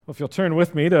Well, if you'll turn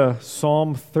with me to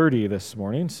Psalm 30 this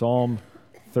morning, Psalm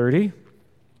 30.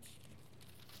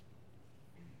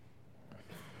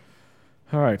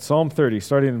 All right, Psalm 30,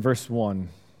 starting in verse 1.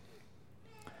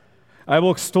 I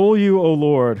will extol you, O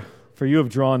Lord, for you have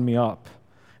drawn me up,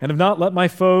 and have not let my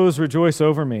foes rejoice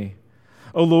over me.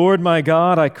 O Lord, my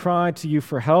God, I cried to you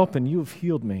for help, and you have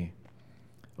healed me.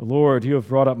 O Lord, you have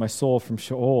brought up my soul from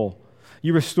Sheol.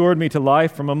 You restored me to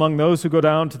life from among those who go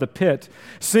down to the pit.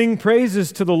 Sing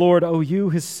praises to the Lord, O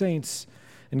you, his saints,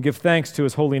 and give thanks to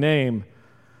his holy name.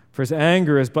 For his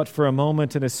anger is but for a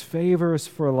moment, and his favor is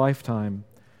for a lifetime.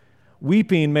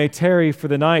 Weeping may tarry for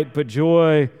the night, but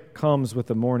joy comes with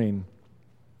the morning.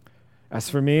 As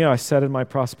for me, I said in my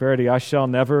prosperity, I shall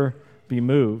never be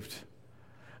moved.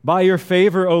 By your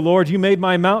favor, O Lord, you made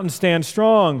my mountain stand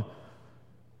strong.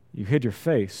 You hid your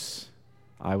face.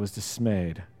 I was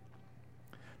dismayed.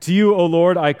 To you, O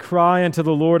Lord, I cry, and to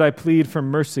the Lord I plead for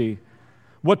mercy.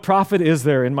 What profit is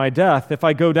there in my death if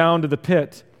I go down to the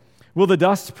pit? Will the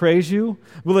dust praise you?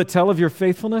 Will it tell of your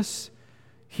faithfulness?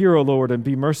 Hear, O Lord, and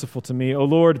be merciful to me. O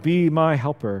Lord, be my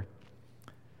helper.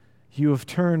 You have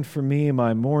turned for me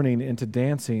my mourning into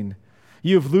dancing.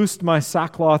 You have loosed my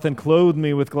sackcloth and clothed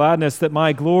me with gladness, that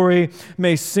my glory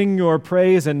may sing your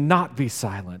praise and not be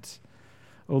silent.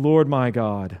 O Lord my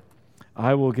God,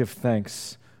 I will give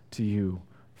thanks to you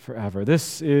forever.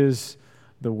 This is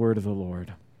the word of the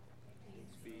Lord.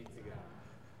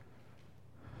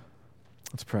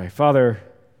 Let's pray. Father,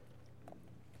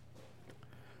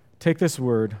 take this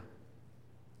word,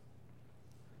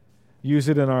 use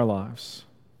it in our lives.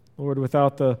 Lord,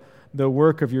 without the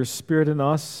work of your Spirit in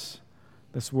us,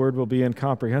 this word will be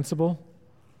incomprehensible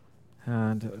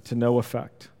and to no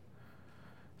effect.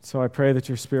 So I pray that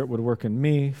your Spirit would work in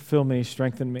me, fill me,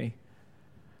 strengthen me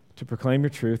to proclaim your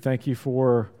truth. Thank you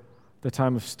for the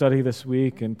time of study this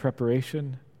week and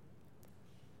preparation.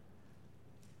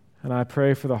 And I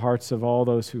pray for the hearts of all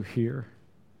those who hear.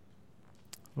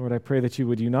 Lord, I pray that you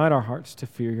would unite our hearts to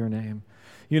fear your name.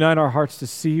 Unite our hearts to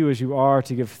see you as you are,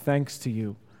 to give thanks to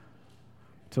you,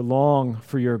 to long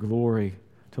for your glory,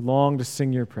 to long to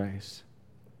sing your praise.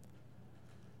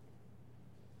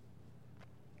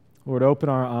 Lord, open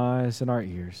our eyes and our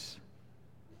ears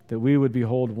that we would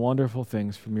behold wonderful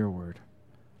things from your word.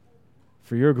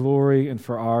 For your glory and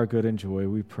for our good and joy,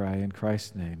 we pray in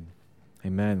Christ's name.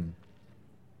 Amen.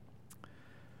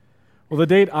 Well, the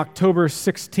date October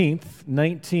 16th,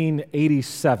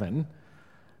 1987,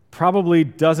 probably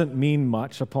doesn't mean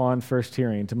much upon first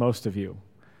hearing to most of you.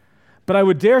 But I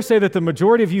would dare say that the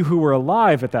majority of you who were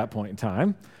alive at that point in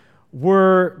time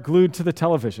were glued to the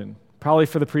television, probably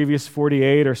for the previous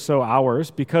 48 or so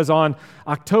hours, because on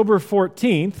October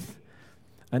 14th,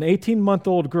 an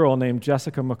 18-month-old girl named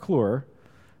Jessica McClure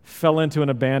fell into an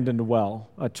abandoned well,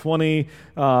 an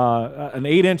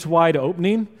 8-inch wide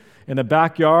opening in the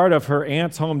backyard of her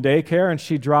aunt's home daycare, and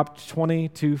she dropped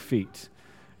 22 feet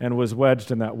and was wedged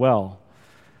in that well.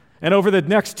 And over the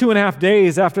next 2.5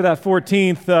 days after that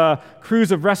 14th,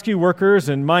 crews of rescue workers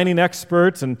and mining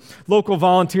experts and local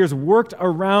volunteers worked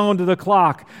around the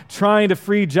clock trying to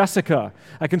free Jessica.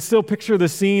 I can still picture the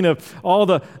scene of all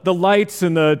the lights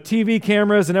and the TV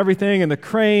cameras and everything and the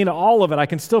crane, all of it. I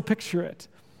can still picture it.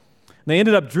 They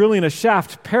ended up drilling a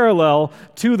shaft parallel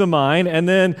to the mine, and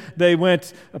then they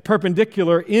went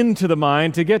perpendicular into the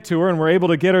mine to get to her and were able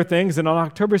to get her things. And on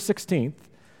October 16th,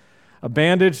 a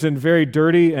bandaged and very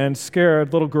dirty and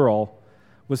scared little girl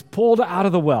was pulled out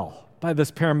of the well by this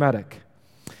paramedic.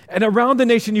 And around the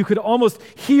nation, you could almost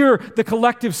hear the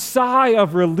collective sigh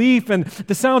of relief and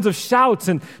the sounds of shouts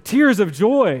and tears of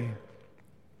joy.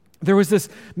 There was this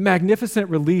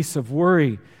magnificent release of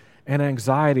worry and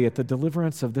anxiety at the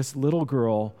deliverance of this little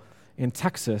girl in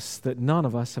Texas that none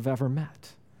of us have ever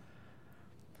met.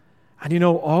 And you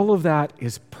know, all of that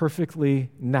is perfectly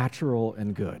natural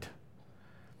and good.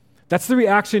 That's the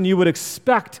reaction you would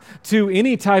expect to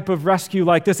any type of rescue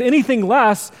like this. Anything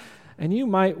less, and you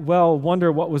might well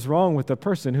wonder what was wrong with the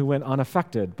person who went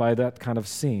unaffected by that kind of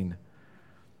scene.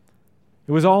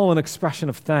 It was all an expression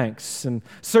of thanks, and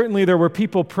certainly there were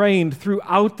people praying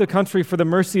throughout the country for the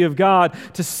mercy of God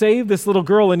to save this little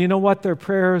girl, and you know what? Their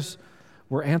prayers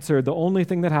were answered. The only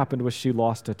thing that happened was she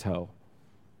lost a toe.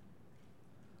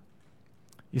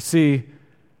 You see,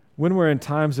 when we're in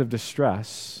times of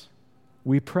distress,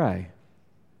 we pray.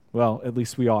 Well, at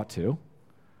least we ought to.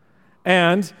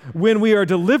 And when we are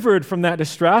delivered from that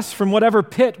distress, from whatever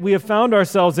pit we have found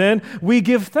ourselves in, we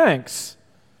give thanks.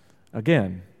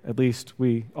 Again, at least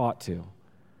we ought to.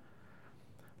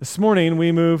 This morning,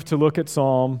 we move to look at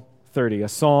Psalm 30, a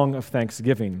song of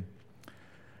thanksgiving.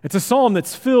 It's a psalm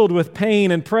that's filled with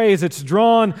pain and praise. It's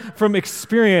drawn from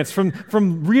experience,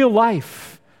 from real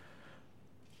life.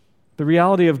 The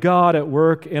reality of God at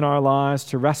work in our lives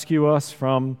to rescue us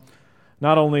from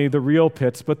not only the real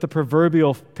pits, but the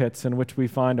proverbial pits in which we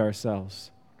find ourselves.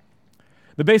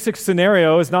 The basic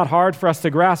scenario is not hard for us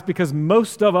to grasp because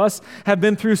most of us have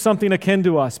been through something akin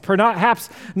to us, perhaps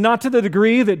not to the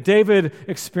degree that David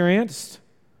experienced,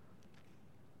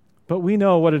 but we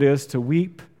know what it is to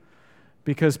weep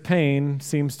because pain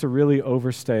seems to really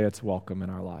overstay its welcome in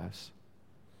our lives.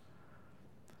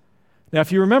 Now,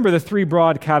 if you remember the three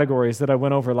broad categories that I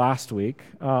went over last week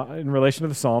in relation to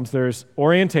the Psalms, there's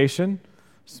orientation,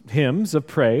 hymns of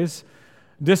praise,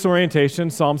 disorientation,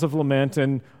 psalms of lament,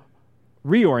 and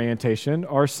reorientation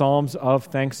are psalms of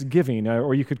thanksgiving,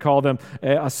 or you could call them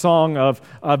a song of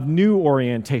new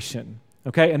orientation.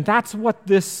 Okay, and that's what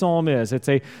this psalm is. It's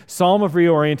a psalm of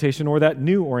reorientation or that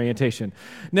new orientation.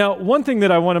 Now, one thing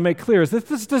that I want to make clear is that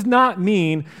this does not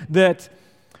mean that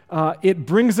it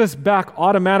brings us back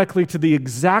automatically to the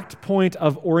exact point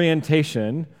of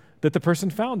orientation that the person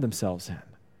found themselves in.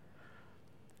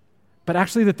 But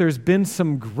actually that there's been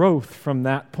some growth from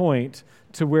that point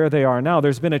to where they are now.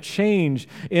 There's been a change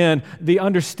in the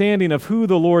understanding of who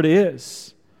the Lord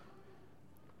is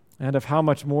and of how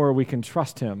much more we can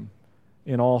trust Him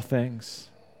in all things.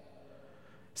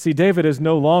 See, David is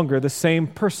no longer the same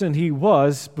person he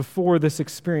was before this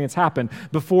experience happened,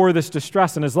 before this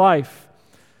distress in his life.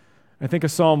 I think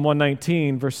of Psalm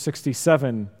 119, verse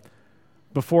 67.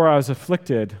 Before I was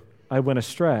afflicted, I went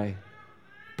astray,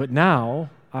 but now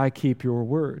I keep your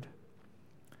word.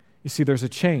 You see, there's a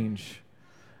change.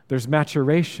 There's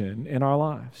maturation in our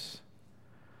lives.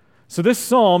 So this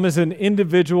psalm is an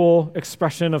individual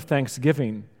expression of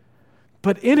thanksgiving.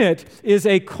 But in it is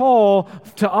a call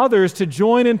to others to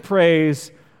join in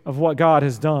praise of what God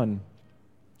has done.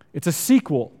 It's a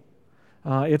sequel.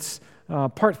 It's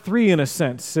part 3 in a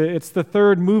sense. It's the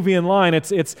third movie in line.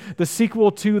 It's the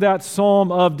sequel to that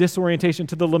psalm of disorientation,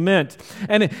 to the lament.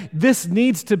 And this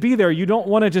needs to be there. You don't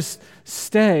want to just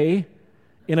stay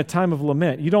in a time of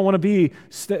lament. You don't want to be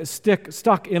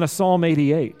stuck in a Psalm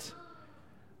 88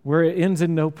 where it ends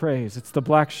in no praise. It's the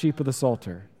black sheep of the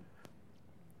Psalter.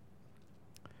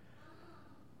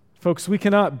 Folks, we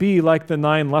cannot be like the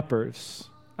 9 lepers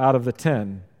out of the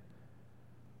 10.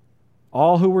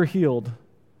 All who were healed,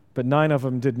 but 9 of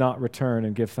them did not return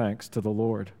and give thanks to the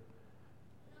Lord.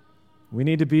 We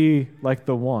need to be like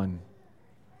the one,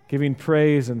 giving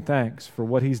praise and thanks for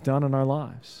what He's done in our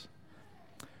lives.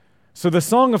 So the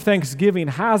song of thanksgiving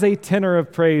has a tenor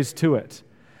of praise to it.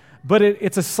 But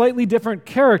it's a slightly different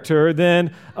character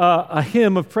than a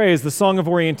hymn of praise, the song of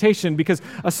orientation, because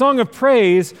a song of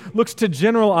praise looks to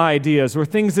general ideas or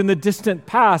things in the distant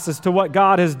past as to what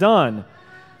God has done.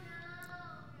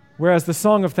 Whereas the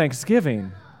song of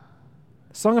thanksgiving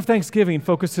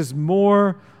focuses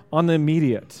more on the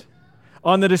immediate,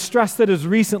 on the distress that has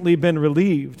recently been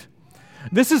relieved.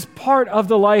 This is part of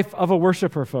the life of a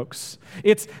worshiper, folks.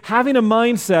 It's having a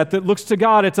mindset that looks to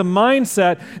God. It's a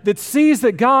mindset that sees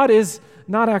that God is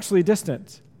not actually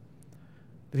distant,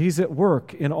 that He's at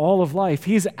work in all of life.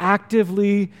 He's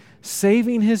actively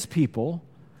saving His people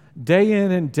day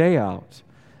in and day out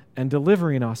and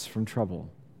delivering us from trouble.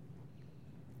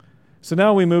 So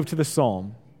now we move to the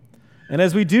psalm. And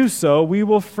as we do so, we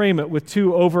will frame it with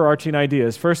 2 overarching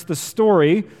ideas. First, the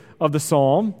story of the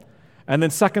psalm, and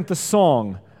then second, the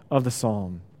song of the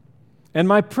psalm. And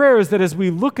my prayer is that as we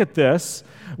look at this,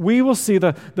 we will see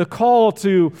the call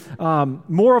to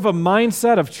more of a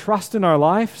mindset of trust in our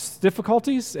life's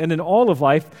difficulties and in all of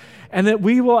life, and that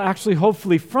we will actually,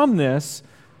 hopefully from this,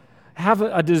 have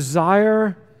a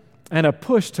desire and a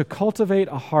push to cultivate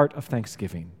a heart of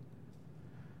thanksgiving,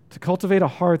 to cultivate a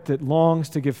heart that longs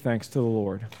to give thanks to the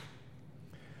Lord.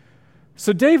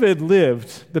 So David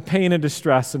lived the pain and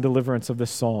distress and deliverance of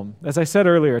this psalm. As I said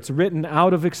earlier, it's written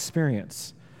out of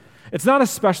experience. It's not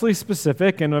especially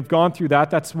specific, and I've gone through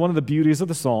that. That's one of the beauties of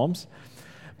the Psalms.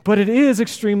 But it is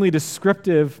extremely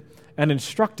descriptive and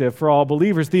instructive for all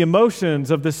believers. The emotions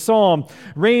of this psalm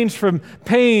range from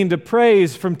pain to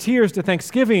praise, from tears to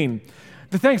thanksgiving.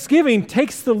 The thanksgiving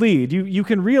takes the lead. You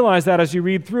can realize that as you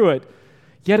read through it.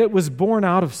 Yet it was born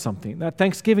out of something. That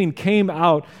thanksgiving came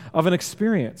out of an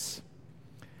experience.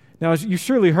 Now, you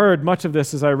surely heard much of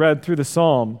this as I read through the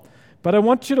psalm, but I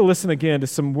want you to listen again to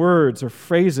some words or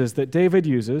phrases that David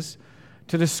uses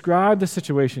to describe the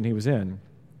situation he was in.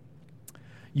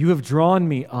 You have drawn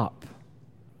me up.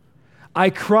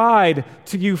 I cried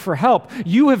to you for help.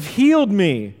 You have healed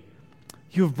me.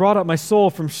 You have brought up my soul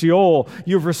from Sheol.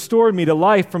 You have restored me to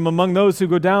life from among those who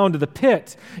go down to the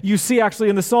pit. You see actually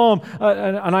in the psalm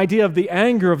an idea of the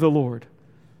anger of the Lord.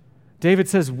 David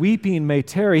says, weeping may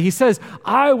tarry. He says,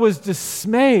 I was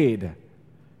dismayed.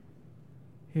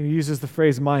 He uses the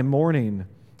phrase, my mourning,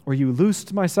 or you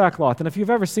loosed my sackcloth. And if you've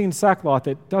ever seen sackcloth,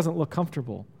 it doesn't look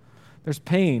comfortable. There's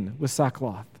pain with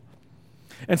sackcloth.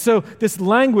 And so this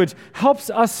language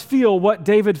helps us feel what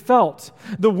David felt.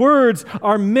 The words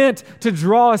are meant to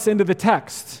draw us into the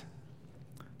text.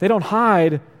 They don't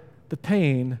hide the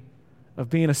pain of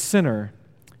being a sinner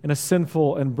in a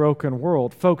sinful and broken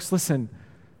world. Folks, listen,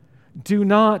 do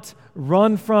not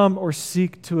run from or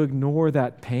seek to ignore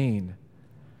that pain.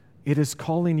 It is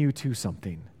calling you to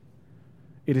something.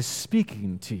 It is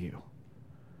speaking to you.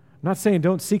 I'm not saying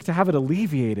don't seek to have it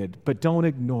alleviated, but don't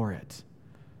ignore it.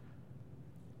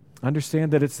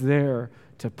 Understand that it's there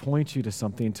to point you to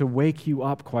something, to wake you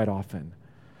up quite often.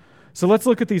 So let's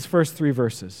look at these first 3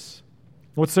 verses.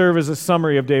 What serve as a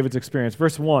summary of David's experience.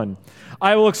 Verse 1,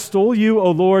 I will extol you,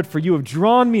 O Lord, for you have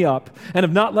drawn me up and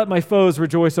have not let my foes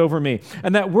rejoice over me.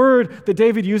 And that word that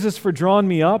David uses for drawn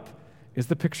me up is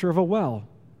the picture of a well,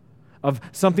 of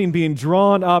something being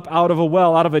drawn up out of a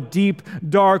well, out of a deep,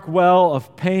 dark well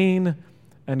of pain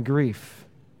and grief.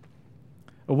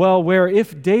 A well where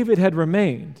if David had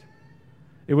remained,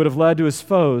 it would have led to his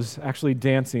foes actually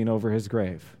dancing over his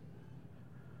grave.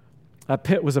 That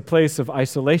pit was a place of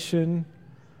isolation,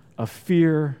 of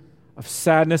fear, of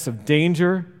sadness, of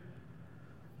danger.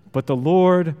 But the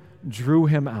Lord drew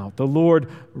him out. The Lord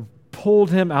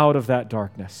pulled him out of that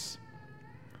darkness.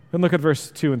 Then look at verse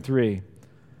 2 and 3.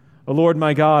 O Lord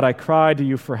my God, I cried to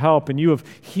you for help, and you have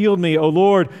healed me. O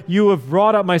Lord, you have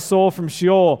brought up my soul from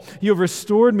Sheol. You have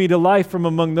restored me to life from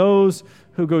among those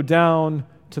who go down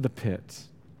to the pit.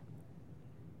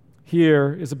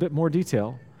 Here is a bit more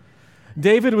detail.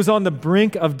 David was on the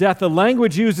brink of death. The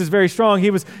language used is very strong. He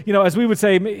was, as we would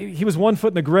say, he was 1 foot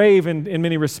in the grave in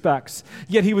many respects.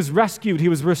 Yet he was rescued. He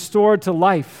was restored to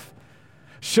life.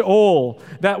 Sheol,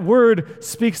 that word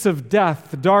speaks of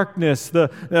death, darkness,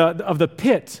 of the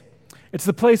pit. It's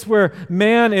the place where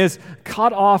man is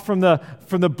cut off from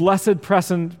the blessed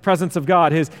presence of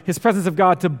God, his presence of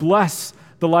God to bless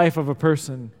the life of a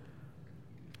person.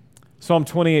 Psalm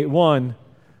 28:1,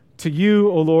 to you,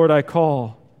 O Lord, I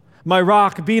call. My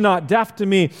rock, be not deaf to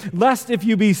me, lest if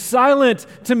you be silent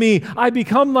to me, I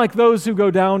become like those who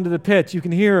go down to the pit. You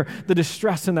can hear the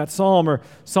distress in that psalm, or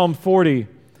Psalm 40,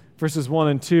 verses 1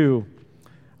 and 2.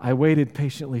 I waited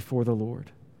patiently for the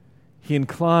Lord. He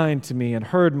inclined to me and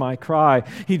heard my cry.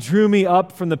 He drew me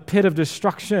up from the pit of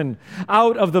destruction,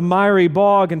 out of the miry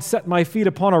bog, and set my feet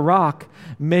upon a rock,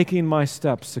 making my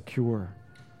steps secure.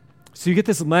 So you get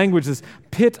this language, this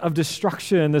pit of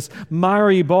destruction, this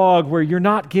miry bog where you're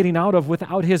not getting out of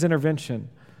without his intervention.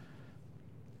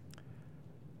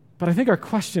 But I think our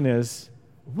question is,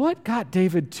 what got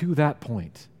David to that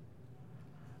point?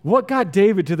 What got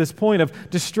David to this point of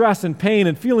distress and pain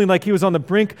and feeling like he was on the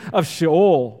brink of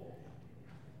Sheol?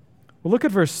 Well, look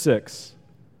at verse 6.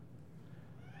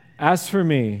 As for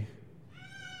me,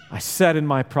 I said in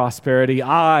my prosperity,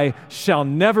 I shall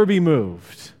never be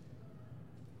moved.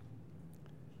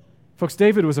 Folks,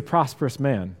 David was a prosperous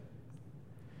man.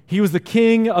 He was the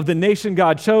king of the nation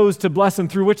God chose to bless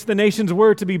and through which the nations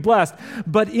were to be blessed.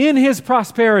 But in his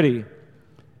prosperity,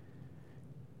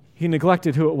 he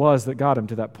neglected who it was that got him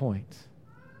to that point.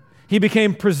 He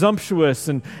became presumptuous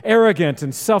and arrogant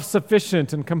and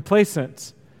self-sufficient and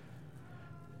complacent.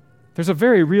 There's a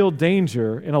very real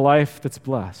danger in a life that's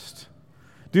blessed.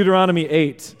 Deuteronomy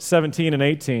 8:17 and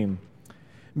 18.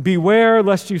 Beware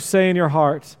lest you say in your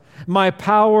heart, my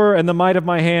power and the might of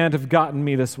my hand have gotten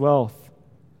me this wealth.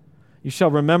 You shall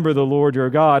remember the Lord your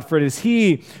God, for it is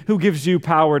he who gives you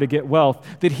power to get wealth,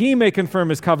 that he may confirm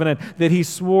his covenant that he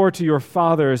swore to your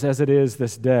fathers as it is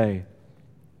this day.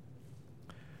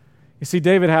 You see,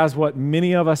 David has what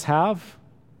many of us have,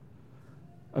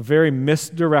 a very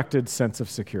misdirected sense of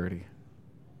security.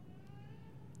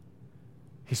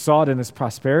 He saw it in his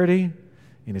prosperity,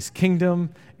 in his kingdom,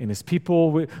 in his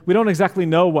people. We don't exactly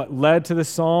know what led to this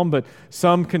psalm, but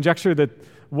some conjecture that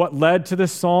what led to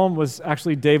this psalm was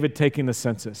actually David taking the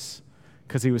census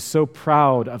because he was so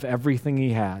proud of everything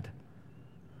he had.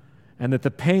 And that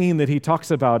the pain that he talks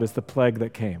about is the plague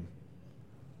that came.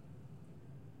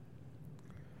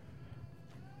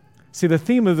 See, the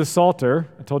theme of the Psalter,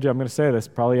 I told you I'm going to say this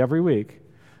probably every week,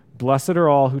 blessed are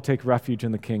all who take refuge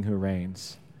in the King who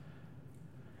reigns.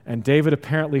 And David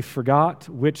apparently forgot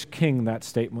which king that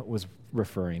statement was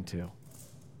referring to.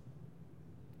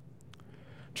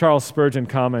 Charles Spurgeon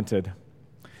commented,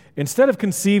 instead of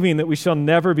conceiving that we shall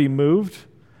never be moved,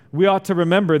 we ought to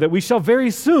remember that we shall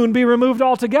very soon be removed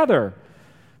altogether.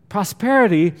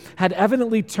 Prosperity had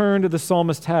evidently turned to the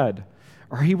psalmist's head,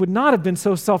 or he would not have been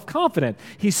so self-confident.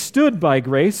 He stood by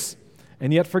grace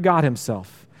and yet forgot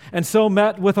himself, and so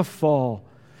met with a fall.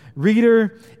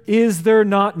 Reader, is there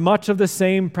not much of the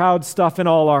same proud stuff in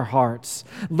all our hearts?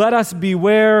 Let us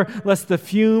beware lest the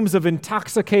fumes of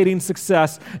intoxicating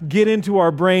success get into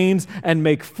our brains and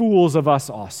make fools of us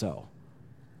also.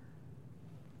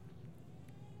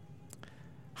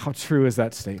 How true is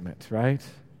that statement, right?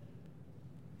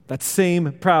 That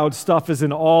same proud stuff is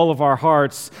in all of our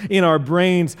hearts, in our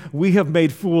brains. We have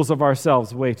made fools of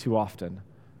ourselves way too often.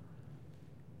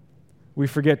 We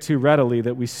forget too readily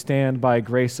that we stand by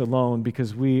grace alone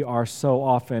because we are so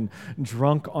often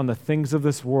drunk on the things of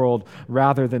this world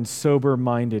rather than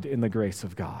sober-minded in the grace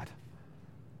of God.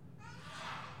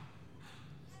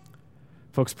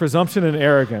 Folks, presumption and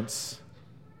arrogance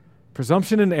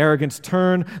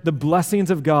turn the blessings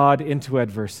of God into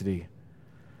adversity.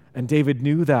 And David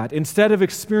knew that. Instead of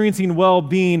experiencing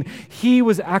well-being, he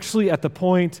was actually at the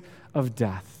point of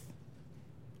death.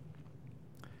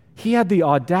 He had the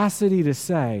audacity to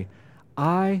say,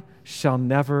 I shall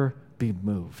never be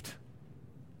moved.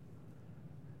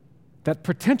 That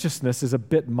pretentiousness is a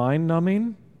bit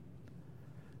mind-numbing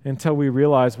until we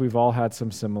realize we've all had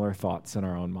some similar thoughts in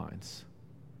our own minds.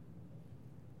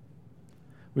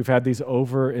 We've had these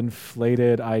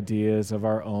overinflated ideas of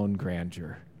our own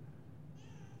grandeur.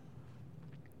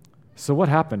 So what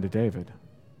happened to David?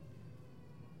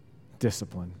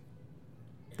 Discipline.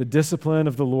 The discipline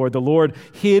of the Lord. The Lord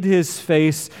hid his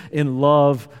face in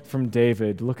love from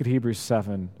David. Look at Hebrews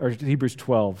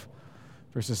 12,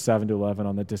 verses 7 to 11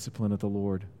 on the discipline of the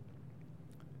Lord.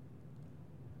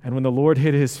 And when the Lord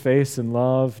hid his face in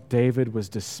love, David was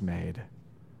dismayed.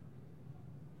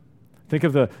 Think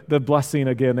of the blessing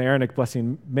again, the Aaronic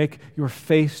blessing. Make your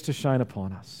face to shine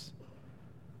upon us.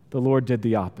 The Lord did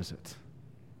the opposite.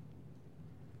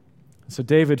 So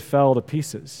David fell to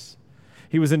pieces.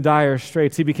 He was in dire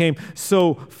straits. He became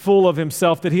so full of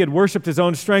himself that he had worshiped his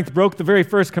own strength, broke the very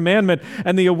first commandment,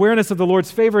 and the awareness of the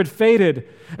Lord's favor had faded.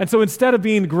 And so instead of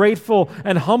being grateful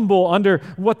and humble under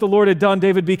what the Lord had done,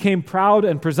 David became proud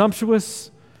and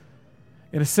presumptuous.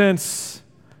 In a sense,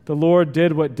 the Lord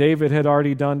did what David had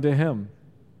already done to him.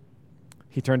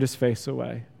 He turned his face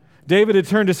away. David had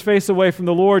turned his face away from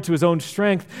the Lord to his own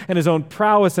strength and his own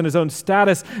prowess and his own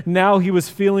status. Now he was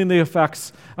feeling the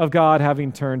effects of God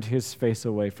having turned his face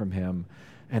away from him,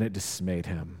 and it dismayed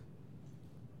him.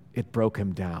 It broke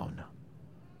him down.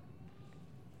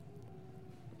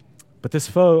 But this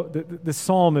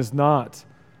psalm is not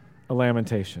a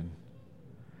lamentation.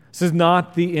 This is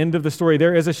not the end of the story.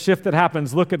 There is a shift that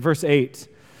happens. Look at verse 8.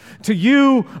 To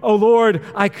you, O Lord,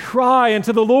 I cry, and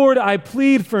to the Lord I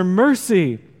plead for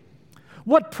mercy.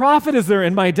 What profit is there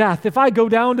in my death if I go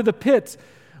down to the pit?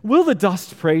 Will the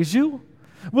dust praise you?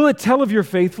 Will it tell of your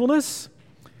faithfulness?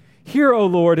 Hear, O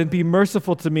Lord, and be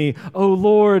merciful to me. O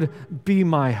Lord, be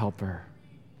my helper.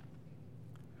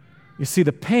 You see,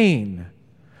 the pain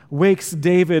wakes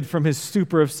David from his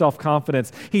stupor of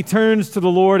self-confidence. He turns to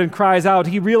the Lord and cries out.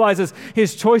 He realizes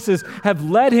his choices have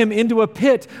led him into a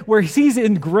pit where he's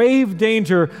in grave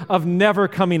danger of never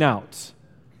coming out.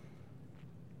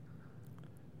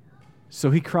 So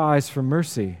he cries for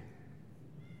mercy.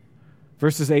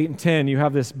 Verses 8 and 10, you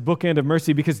have this bookend of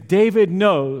mercy because David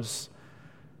knows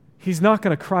he's not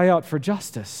going to cry out for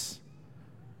justice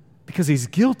because he's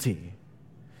guilty.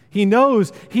 He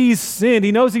knows he's sinned.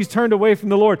 He knows he's turned away from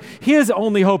the Lord. His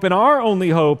only hope and our only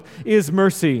hope is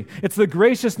mercy. It's the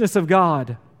graciousness of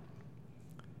God.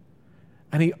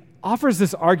 And he offers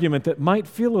this argument that might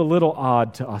feel a little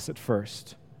odd to us at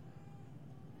first.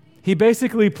 He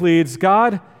basically pleads,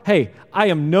 God, hey, I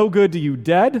am no good to you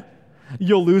dead.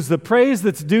 You'll lose the praise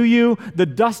that's due you. The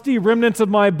dusty remnants of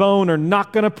my bone are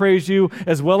not going to praise you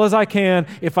as well as I can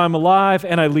if I'm alive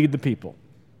and I lead the people.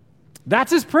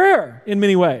 That's his prayer in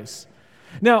many ways.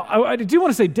 Now, I do want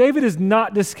to say David is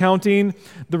not discounting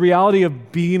the reality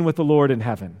of being with the Lord in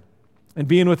heaven and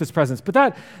being with his presence.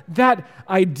 But that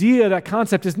idea, that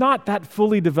concept is not that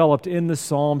fully developed in the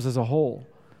Psalms as a whole.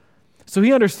 So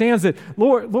he understands that,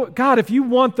 Lord, God, if you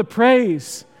want the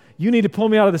praise, you need to pull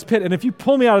me out of this pit. And if you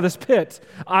pull me out of this pit,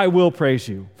 I will praise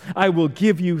you. I will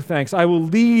give you thanks. I will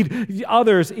lead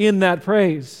others in that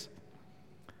praise.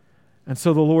 And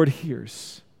so the Lord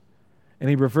hears, and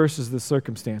he reverses the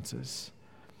circumstances.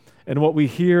 And what we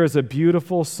hear is a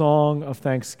beautiful song of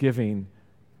thanksgiving.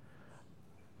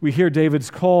 We hear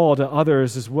David's call to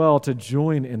others as well to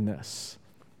join in this.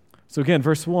 So again,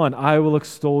 verse 1, I will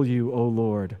extol you, O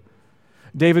Lord.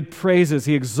 David praises,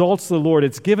 he exalts the Lord.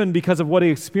 It's given because of what he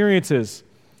experiences.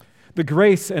 the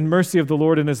grace and mercy of the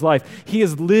Lord in his life. He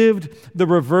has lived the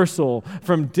reversal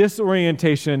from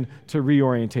disorientation to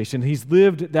reorientation. He's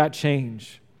lived that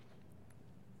change.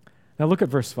 Now look at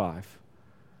verse 5.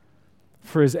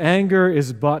 For his anger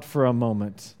is but for a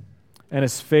moment, and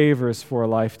his favor is for a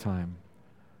lifetime.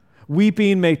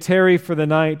 Weeping may tarry for the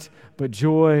night, but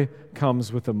joy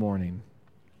comes with the morning.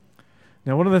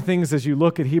 Now, one of the things as you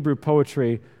look at Hebrew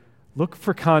poetry, look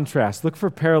for contrast, look for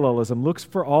parallelism, look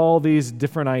for all these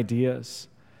different ideas.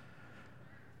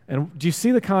 And do you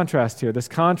see the contrast here? This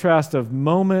contrast of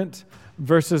moment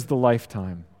versus the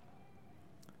lifetime.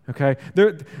 Okay?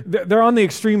 They're on the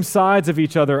extreme sides of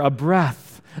each other. A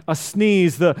breath, a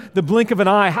sneeze, the blink of an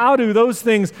eye. How do those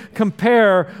things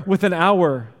compare with an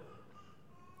hour,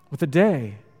 with a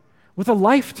day, with a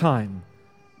lifetime?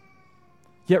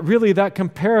 Yet really that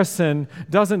comparison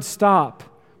doesn't stop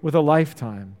with a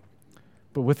lifetime,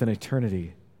 but with an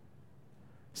eternity.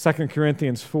 2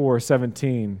 Corinthians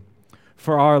 4:17,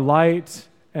 for our light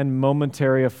and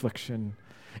momentary affliction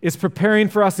is preparing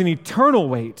for us an eternal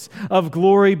weight of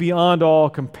glory beyond all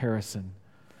comparison.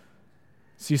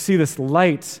 So you see this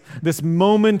light, this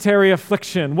momentary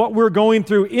affliction, what we're going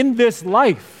through in this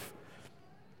life,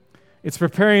 it's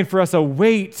preparing for us a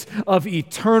weight of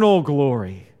eternal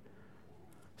glory,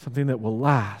 something that will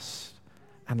last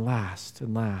and last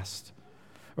and last.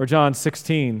 Or John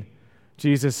 16,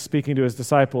 Jesus speaking to his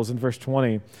disciples in verse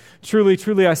 20, truly,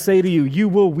 truly, I say to you, you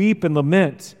will weep and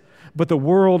lament, but the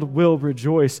world will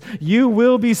rejoice. You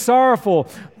will be sorrowful,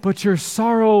 but your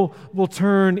sorrow will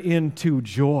turn into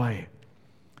joy.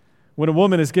 When a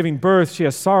woman is giving birth, she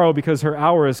has sorrow because her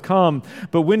hour has come,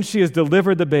 but when she has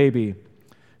delivered the baby,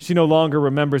 she no longer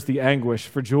remembers the anguish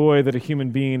for joy that a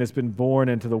human being has been born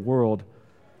into the world.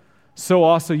 So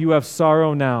also you have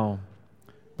sorrow now,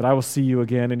 but I will see you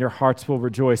again, and your hearts will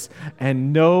rejoice,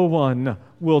 and no one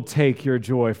will take your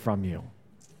joy from you.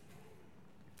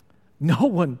 No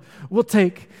one will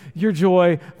take your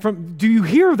joy from. Do you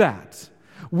hear that?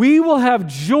 We will have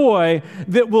joy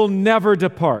that will never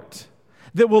depart,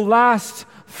 that will last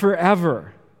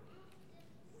forever.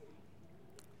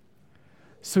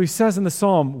 So he says in the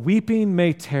psalm, weeping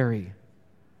may tarry.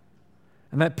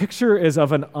 And that picture is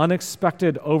of an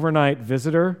unexpected overnight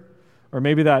visitor, or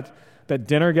maybe that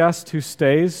dinner guest who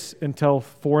stays until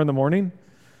 4 a.m.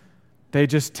 They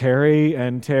just tarry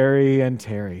and tarry and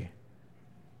tarry.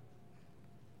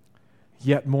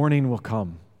 Yet morning will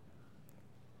come.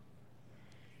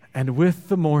 And with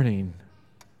the morning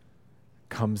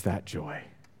comes that joy.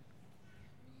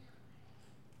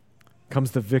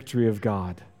 Comes the victory of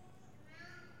God.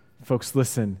 Folks,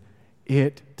 listen,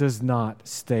 it does not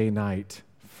stay night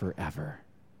forever.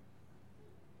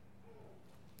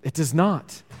 It does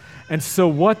not. And so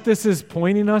what this is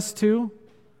pointing us to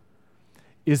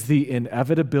is the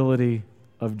inevitability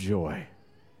of joy.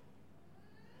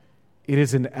 It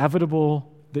is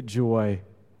inevitable that joy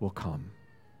will come.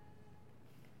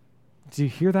 Do you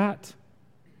hear that?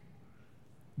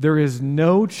 There is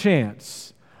no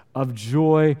chance of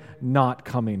joy not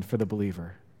coming for the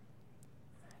believer.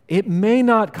 It may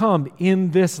not come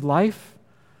in this life,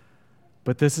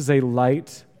 but this is a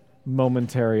light,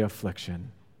 momentary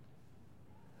affliction.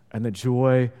 And the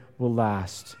joy will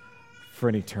last for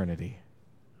an eternity.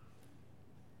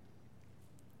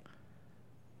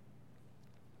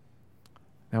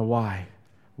 Now, why?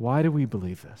 Why do we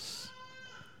believe this?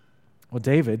 Well,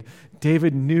 David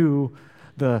knew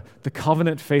the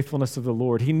covenant faithfulness of the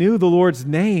Lord. He knew the Lord's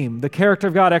name, the character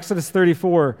of God. Exodus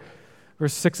 34,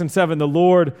 verse 6 and 7, the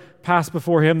Lord passed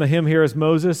before him, the hymn here is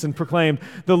Moses, and proclaimed,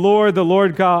 the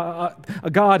Lord God, a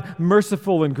God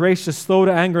merciful and gracious, slow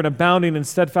to anger and abounding in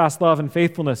steadfast love and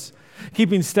faithfulness,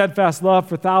 keeping steadfast love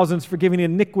for thousands, forgiving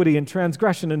iniquity and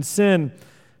transgression and sin,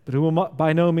 but who will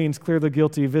by no means clear the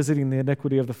guilty, visiting the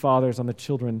iniquity of the fathers on the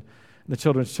children, and the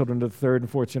children's children to the third and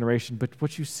fourth generation. But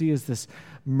what you see is this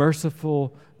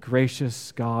merciful,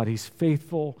 gracious God. He's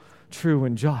faithful, true,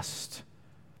 and just.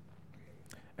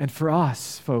 And for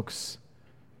us, folks,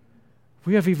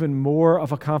 we have even more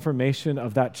of a confirmation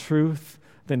of that truth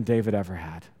than David ever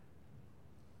had.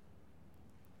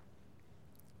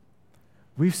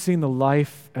 We've seen the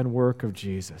life and work of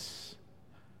Jesus.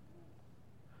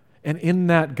 And in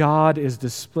that, God is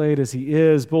displayed as he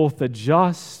is, both the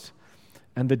just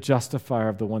and the justifier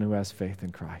of the one who has faith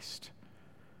in Christ.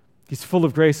 He's full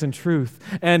of grace and truth.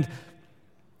 And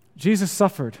Jesus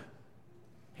suffered.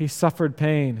 He suffered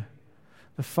pain.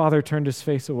 The Father turned his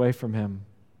face away from him.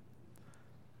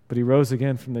 But he rose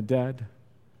again from the dead.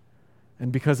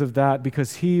 And because of that,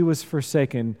 because he was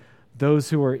forsaken,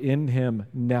 those who are in him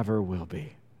never will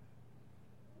be.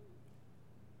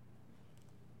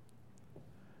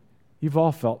 You've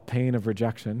all felt pain of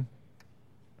rejection.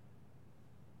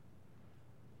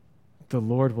 The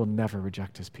Lord will never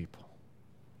reject his people.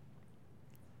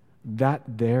 That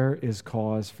there is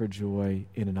cause for joy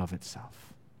in and of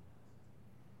itself.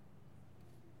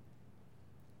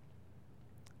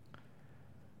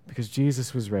 Because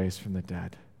Jesus was raised from the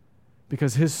dead,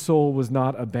 because his soul was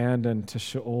not abandoned to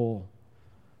Sheol,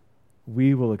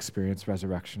 we will experience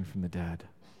resurrection from the dead.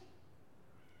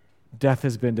 Death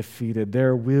has been defeated.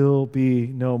 There will be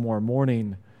no more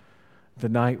mourning. The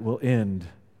night will end,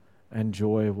 and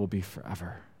joy will be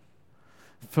forever.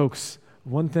 Folks,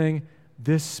 one thing,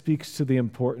 this speaks to the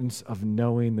importance of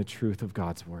knowing the truth of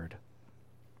God's word.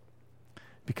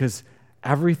 Because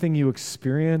everything you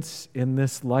experience in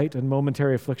this light and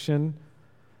momentary affliction,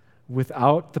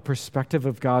 without the perspective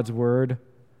of God's word,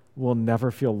 will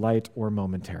never feel light or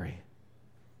momentary.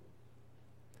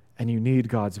 And you need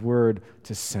God's word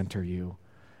to center you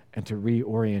and to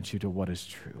reorient you to what is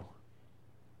true.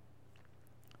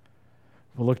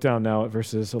 We'll look down now at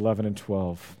verses 11 and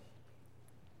 12.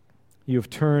 You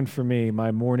have turned for me my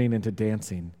mourning into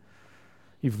dancing.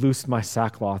 You've loosed my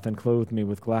sackcloth and clothed me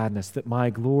with gladness, that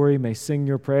my glory may sing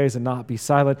your praise and not be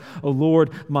silent. O Lord,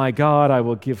 my God, I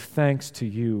will give thanks to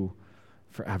you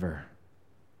forever.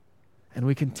 And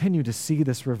we continue to see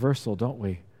this reversal, don't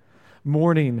we?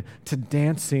 Mourning to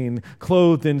dancing,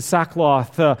 clothed in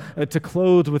sackcloth, to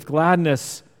clothed with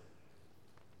gladness.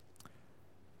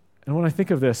 And when I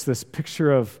think of this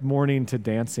picture of mourning to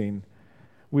dancing,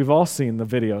 we've all seen the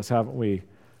videos, haven't we,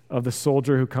 of the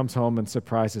soldier who comes home and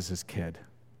surprises his kid.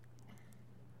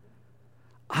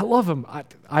 I love them.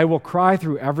 I will cry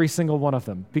through every single one of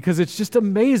them because it's just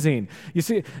amazing. You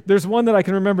see, there's one that I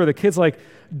can remember. The kid's like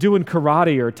doing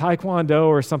karate or taekwondo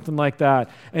or something like that,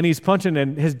 and he's punching,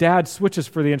 and his dad switches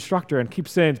for the instructor and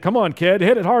keeps saying, "Come on, kid,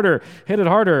 hit it harder, hit it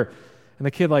harder." And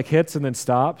the kid like hits and then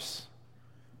stops.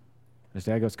 His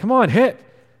dad goes, "Come on, hit."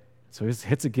 So he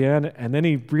hits again, and then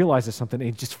he realizes something, and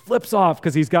he just flips off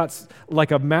because he's got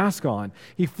like a mask on.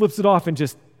 He flips it off and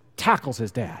just tackles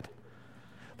his dad.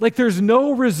 Like there's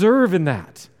no reserve in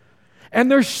that.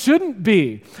 And there shouldn't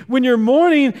be. When your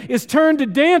mourning is turned to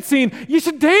dancing, you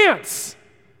should dance.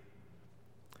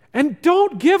 And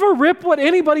don't give a rip what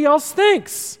anybody else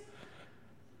thinks.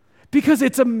 Because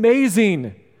it's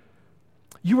amazing.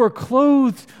 You are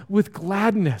clothed with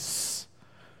gladness.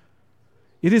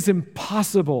 It is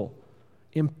impossible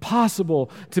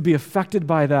to be affected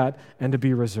by that and to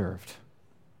be reserved.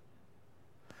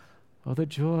 Oh, the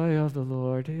joy of the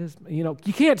Lord is,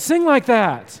 you can't sing like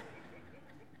that.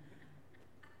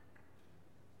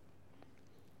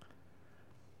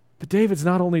 But David's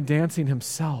not only dancing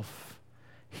himself,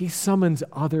 he summons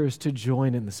others to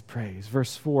join in this praise.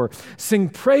 Verse 4, sing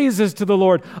praises to the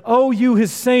Lord, O you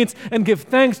his saints, and give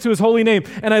thanks to his holy name.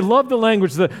 And I love the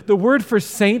language. The word for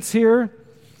saints here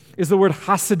is the word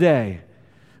hasideh,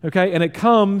 okay? And it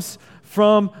comes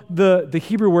from the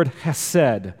Hebrew word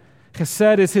hesed.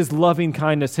 Chesed is his loving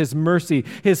kindness, his mercy,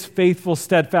 his faithful,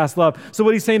 steadfast love. So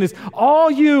what he's saying is, all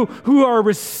you who are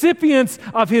recipients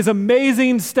of his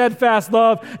amazing, steadfast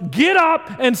love, get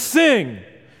up and sing.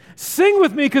 Sing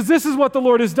with me because this is what the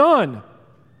Lord has done.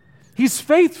 He's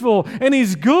faithful and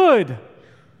he's good.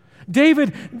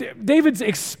 David's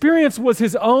experience was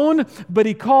his own, but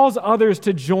he calls others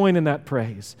to join in that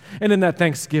praise and in that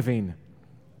thanksgiving.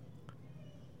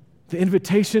 The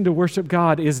invitation to worship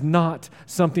God is not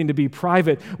something to be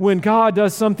private. When God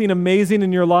does something amazing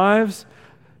in your lives,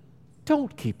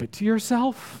 don't keep it to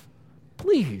yourself,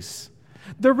 please.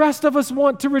 The rest of us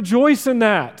want to rejoice in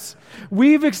that.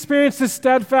 We've experienced a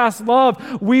steadfast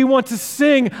love. We want to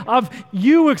sing of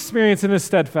you experiencing a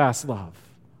steadfast love.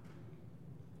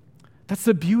 That's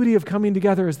the beauty of coming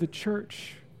together as the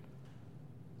church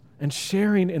and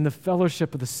sharing in the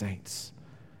fellowship of the saints.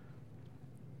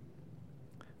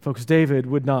 Folks, David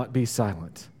would not be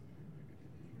silent.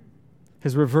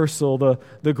 His reversal,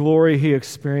 the glory he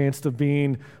experienced of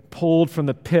being pulled from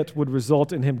the pit would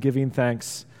result in him giving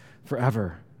thanks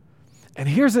forever. And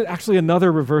here's actually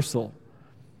another reversal.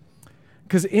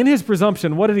 Because in his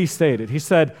presumption, what did he state? He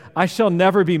said, I shall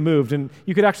never be moved. And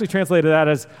you could actually translate that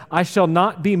as, I shall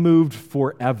not be moved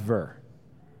forever.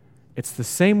 It's the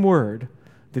same word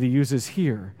that he uses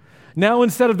here. Now,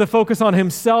 instead of the focus on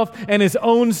himself and his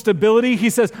own stability, he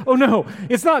says, oh no,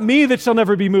 it's not me that shall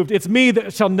never be moved. It's me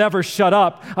that shall never shut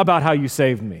up about how you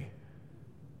saved me.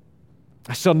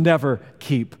 I shall never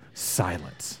keep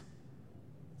silent.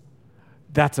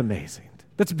 That's amazing.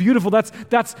 That's beautiful.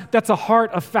 That's a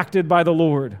heart affected by the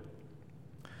Lord.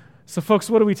 So folks,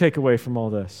 what do we take away from all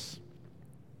this?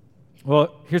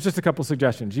 Well, here's just a couple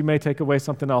suggestions. You may take away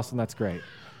something else, and that's great.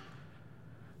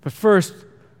 But first,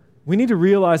 we need to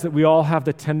realize that we all have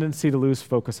the tendency to lose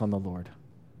focus on the Lord.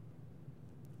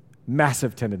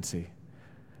 Massive tendency.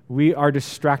 We are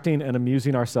distracting and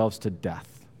amusing ourselves to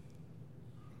death.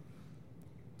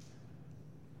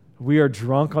 We are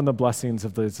drunk on the blessings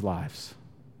of these lives.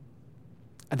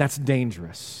 And that's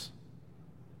dangerous.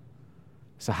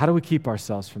 So how do we keep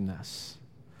ourselves from this?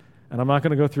 And I'm not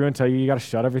going to go through and tell you got to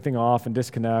shut everything off and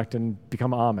disconnect and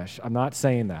become Amish. I'm not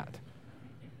saying that.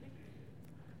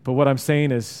 But what I'm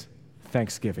saying is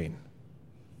thanksgiving.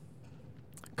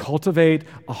 Cultivate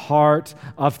a heart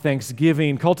of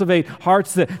thanksgiving. Cultivate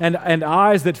hearts and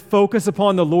eyes that focus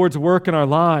upon the Lord's work in our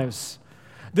lives.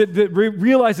 That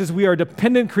realizes we are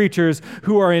dependent creatures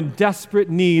who are in desperate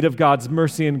need of God's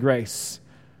mercy and grace.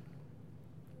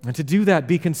 And to do that,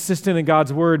 be consistent in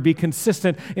God's word. Be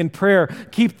consistent in prayer.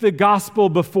 Keep the gospel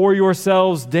before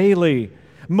yourselves daily,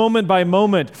 moment by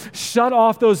moment. Shut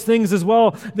off those things as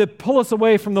well that pull us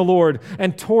away from the Lord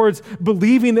and towards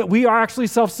believing that we are actually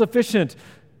self-sufficient,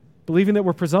 believing that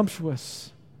we're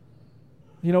presumptuous.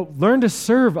 Learn to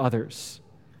serve others.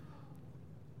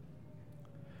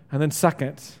 And then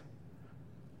second,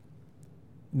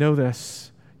 know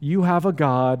this, you have a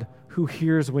God who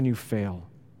hears when you fail.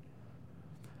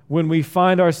 When we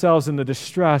find ourselves in the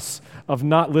distress of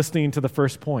not listening to the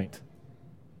first point.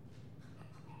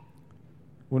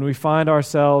 When we find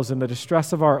ourselves in the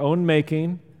distress of our own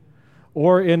making,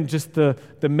 or in just the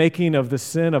making of the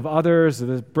sin of others,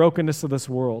 the brokenness of this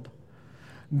world.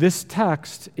 This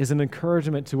text is an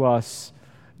encouragement to us,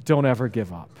 don't ever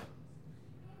give up.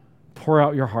 Pour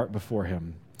out your heart before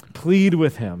Him. Plead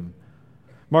with Him.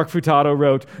 Mark Futato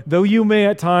wrote, though you may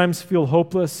at times feel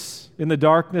hopeless in the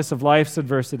darkness of life's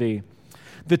adversity,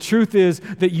 the truth is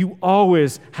that you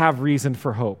always have reason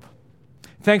for hope.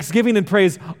 Thanksgiving and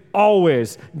praise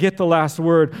always get the last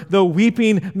word. Though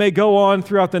weeping may go on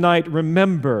throughout the night,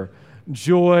 remember,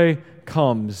 joy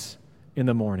comes in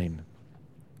the morning.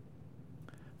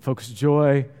 Folks,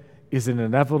 joy is an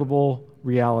inevitable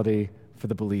reality for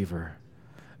the believer.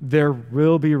 There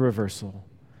will be reversal.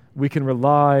 We can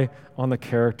rely on the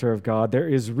character of God. There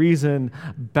is reason,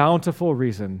 bountiful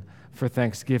reason, for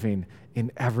thanksgiving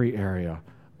in every area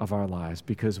of our lives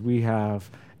because we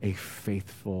have a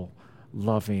faithful,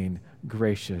 loving,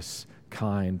 gracious,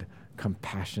 kind,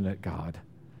 compassionate God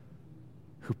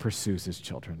who pursues His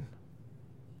children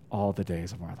all the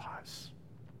days of our lives.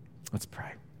 Let's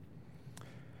pray.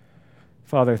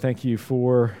 Father, thank you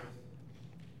for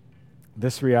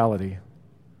this reality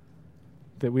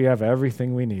that we have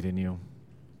everything we need in you,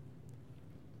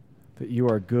 that you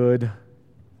are good,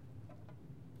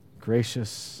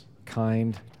 gracious,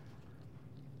 kind,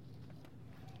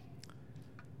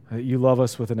 that you love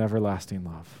us with an everlasting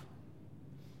love.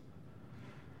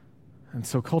 And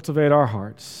so cultivate our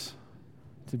hearts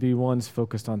to be ones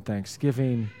focused on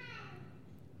thanksgiving,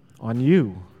 on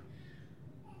you.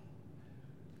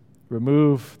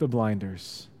 Remove the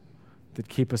blinders that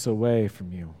keep us away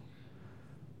from you.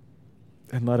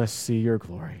 And let us see your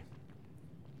glory.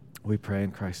 We pray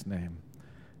in Christ's name.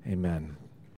 Amen.